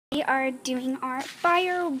We are doing our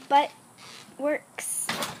fireworks.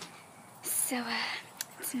 So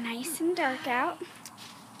it's nice and dark out.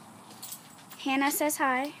 Hannah says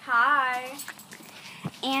hi. Hi.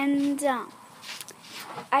 And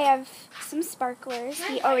I have some sparklers.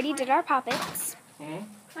 We already did our poppets. Can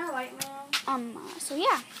I light mine? So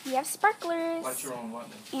yeah, we have sparklers. Light your own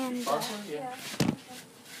lightning. And Sparkler? Yeah.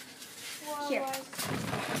 Well, here.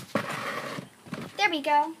 There we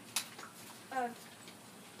go.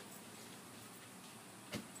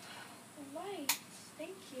 Lights.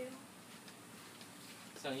 Thank you.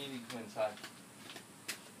 So you need to go inside.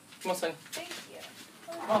 Come on, son. Thank you.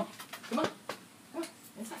 Come on. Come on. Come on.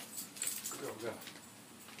 Inside. Go.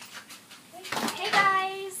 Hey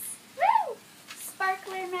guys! Woo!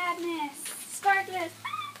 Sparkler madness. Sparklers.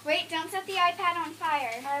 Wait, don't set the iPad on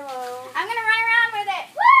fire. I will. I'm gonna run around with it.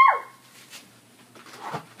 Woo!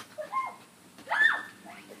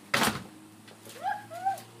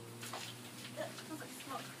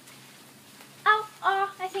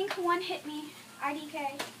 Oh, I think one hit me.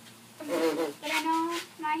 IDK. But I know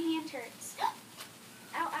my hand hurts.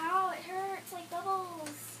 Ow, it hurts like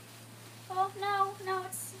bubbles. Oh, no,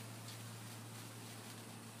 it's...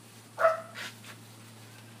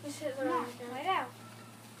 Just hit the Come on, right again. let it out.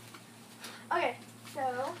 Okay,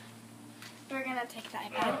 so we're gonna take the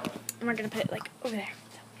iPad and we're gonna put it like over there.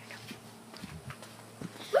 So here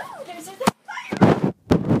we go. Woo! There's a fire!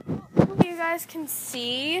 Hopefully you guys can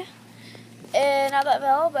see not that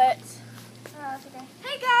well, but it's okay.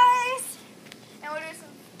 Hey guys! And we'll do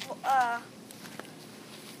some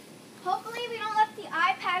Hopefully we don't let the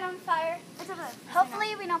iPad on fire.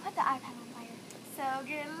 Hopefully we don't put the iPad on fire. So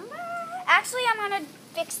good luck. Actually, I'm gonna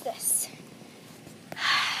fix this.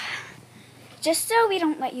 Just so we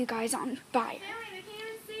don't let you guys on fire. Family, they can't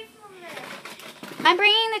even see from there. I'm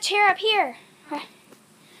bringing the chair up here.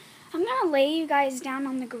 I'm gonna lay you guys down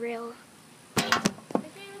on the grill.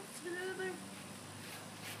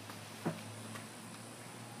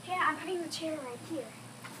 Yeah, I'm putting the chair right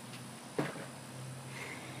here.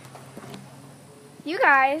 You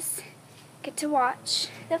guys get to watch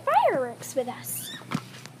the fireworks with us.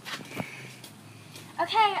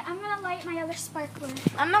 Okay, I'm gonna light my other sparkler.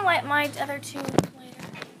 I'm gonna light my other two later.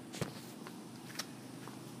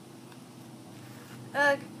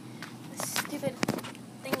 Ugh, this stupid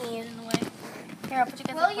thingy is in the way. Here, I'll put you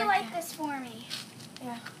guys Will up you where light can. this for me?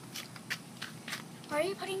 Yeah. Why are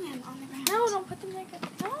you putting them on the ground? No, don't put them there.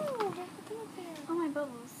 No, don't put them up there. Oh, my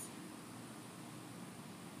bubbles.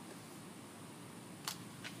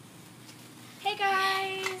 Hey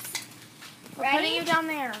guys. We're Ready? putting you down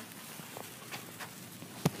there.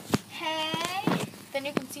 Hey Then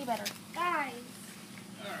you can see better. guys.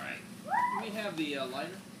 All right. Can we have the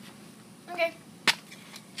lighter? Okay.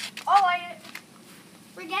 I'll light it.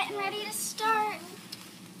 We're getting ready to start.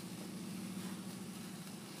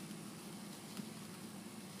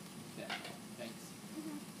 Yeah. Thanks.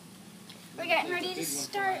 We're getting ready to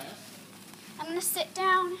start. I'm going to sit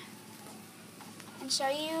down and show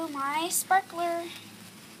you my sparkler.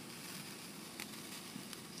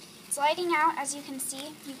 It's lighting out, as you can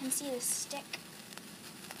see. You can see the stick.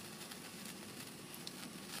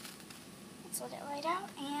 Let's let it light out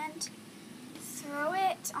and throw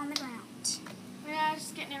it on the ground. We're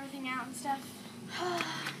just getting everything out and stuff.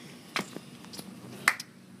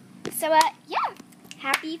 So, yeah.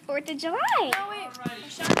 Happy 4th of July. No, wait. Alrighty. We're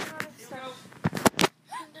showing you other Here we stuff. go.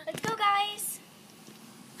 Let's go, guys.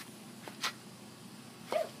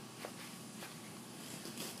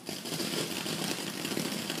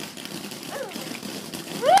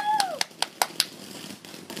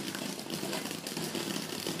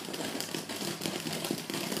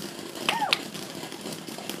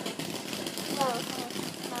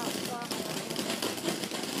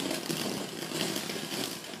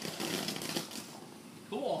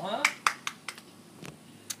 Cool, huh?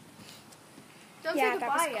 Don't Yeah, say that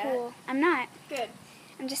was goodbye yet. cool. I'm not. Good.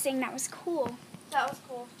 I'm just saying that was cool. That was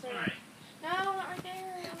cool. All right. No, not right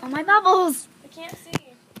there. Oh, my bubbles. I can't see.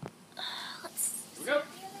 Let's Here we go. The other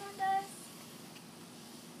one does.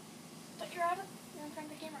 But you're in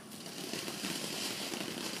front of the camera.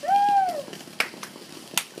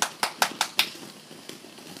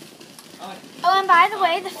 I like it. Oh, and by the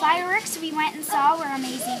way, the fireworks we went and saw were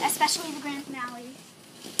amazing, especially the grand finale.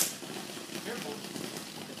 Careful.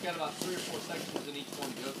 It's got about 3 or 4 sections in each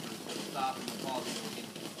one to go through, so it'll stop and pause and we'll get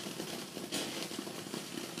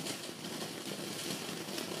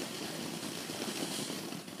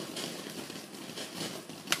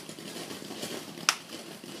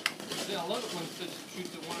See, I love it when it just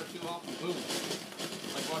shoots it 1 or 2 off and boom.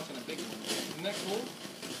 Like watching a big one. Isn't that cool?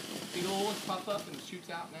 See the little ones pop up and shoots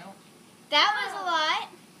out now? That was a lot.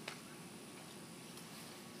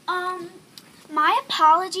 My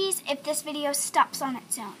apologies if this video stops on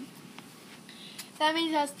its own. That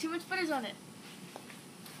means it has too much footage on it.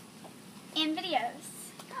 And videos.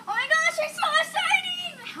 Oh my gosh, you're so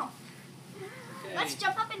exciting! Ow. Okay. Let's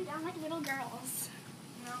jump up and down like little girls.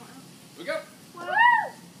 No. Here we go. Woo!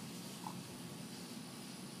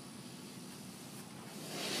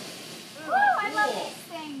 Woo, I love Cool. these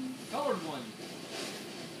things. Colored one.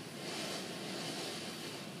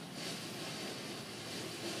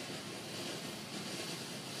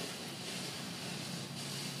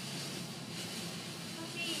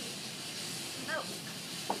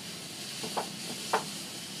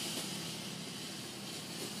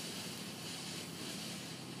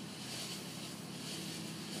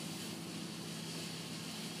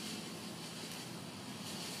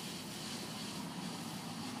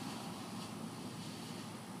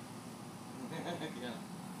 Yeah.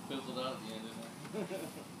 Fizzled out at the end, didn't it?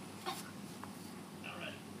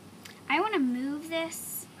 Alright. I want to move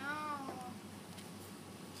this. No.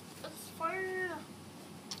 It's fire.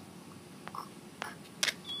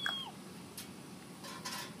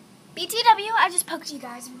 BTW, I just poked you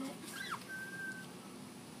guys with it.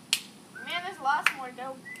 Man, there's lots more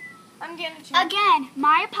dope. I'm getting a chair. Again,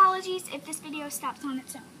 my apologies if this video stops on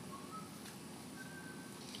its own.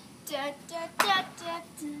 Da, da, da, da,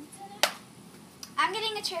 da, da. I'm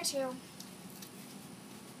getting a chair too.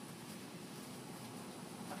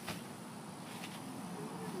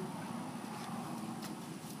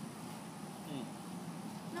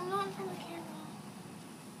 No, not in front of the camera.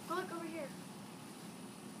 Go look over here.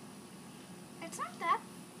 It's not that.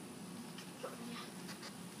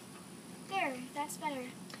 There, that's better.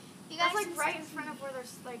 You guys That's like can right see in front of where they're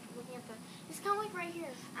like looking at the. It's kind of like right here.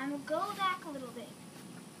 I'm gonna go back a little bit.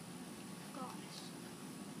 Gosh.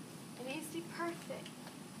 It needs to be perfect.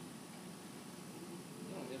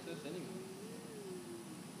 You don't get this anyway.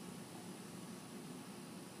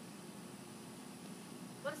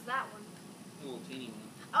 What is that one? A little teeny one.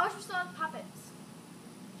 Oh, it's still have puppets.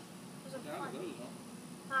 Those are Yeah, fun. those, huh?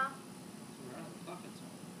 Huh? Some round pockets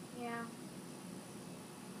on. Yeah.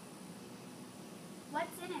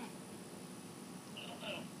 What's in it? I don't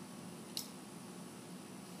know.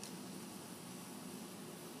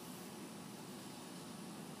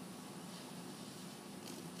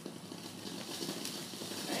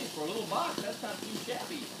 Hey, for a little box, that's not too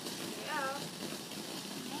shabby. Yeah.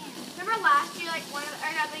 Man. Remember last year, like or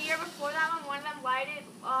no, the year before that one of them lighted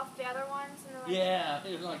off the other ones, and they're like, Yeah, I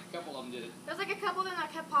think there's like a couple of them did it. there was like a couple of them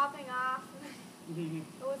that kept popping off.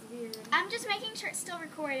 It was weird. I'm just making sure it's still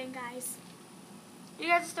recording, guys. You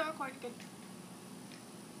guys are still recording, good.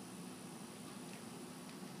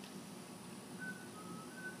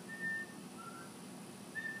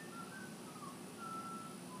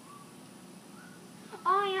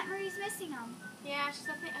 Oh, Aunt Marie's missing them. Yeah,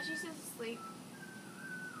 she's asleep.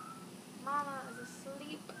 Mama is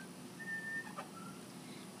asleep.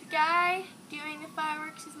 The guy doing the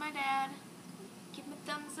fireworks is my dad. Give him a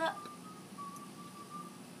thumbs up.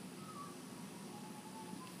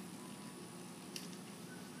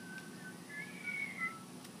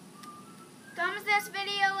 Thumbs this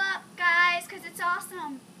video up, guys, because it's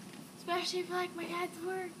awesome. Especially if you like my dad's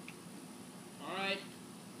work. Alright,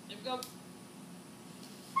 here we go. Woo!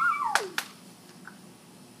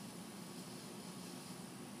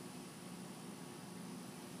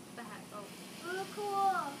 What the heck? Oh. Oh,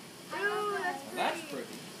 cool. Ooh, that's Well, that's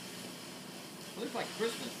pretty. Looks like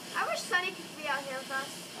Christmas. I wish Sunny could be out here with us.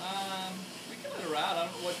 We can let her out. I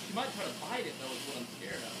don't know what she might try to bite it though. Is what I'm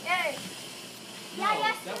scared of. Yay! No, Yeah,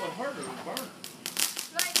 yes, that would hurt her. It would burn her.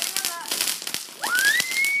 Right, I know that.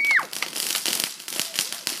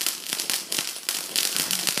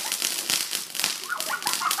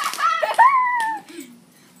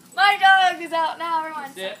 My dog is out now,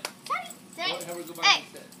 everyone. Sit. Sunny, Have her go back Hey.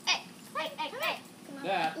 and sit. Hey.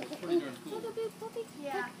 That was pretty darn cool.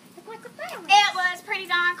 Yeah. It was pretty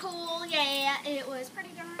darn cool. Yeah, it was pretty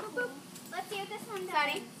darn cool. Let's see what this one does.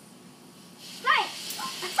 Sunny.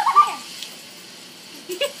 Sunny.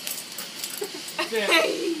 Sit.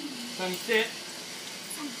 Sonny, sit.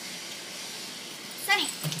 Sunny,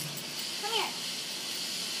 come here.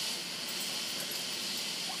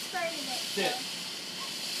 Started it. Sit.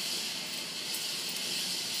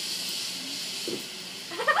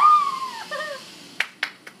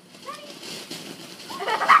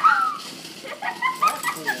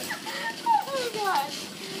 Oh gosh.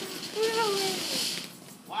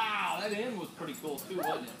 Wow, that end was pretty cool too,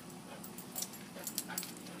 wasn't it?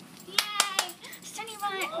 Yay! Sunny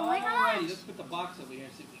run. Oh my Alrighty, gosh. let's put the box over here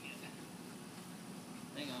and see if we get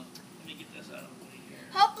it. Hang on. Let me get this out of the way here.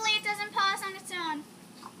 Hopefully it doesn't pause on its own.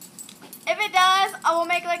 If it does, I will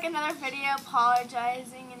make like another video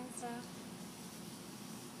apologizing and stuff.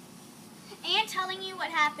 And telling you what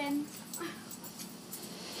happened.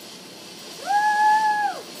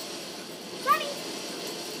 Woo! Ready?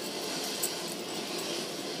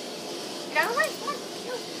 Get out of the way, come on.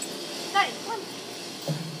 Go. Daddy, come on.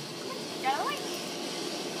 Come on, get out of the way.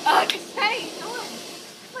 Daddy, come on.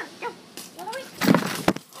 Come on, go. Get out of the way.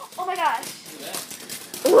 Oh my gosh. Do that.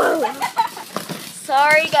 Whoa.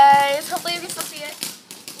 Sorry guys. Hopefully you can still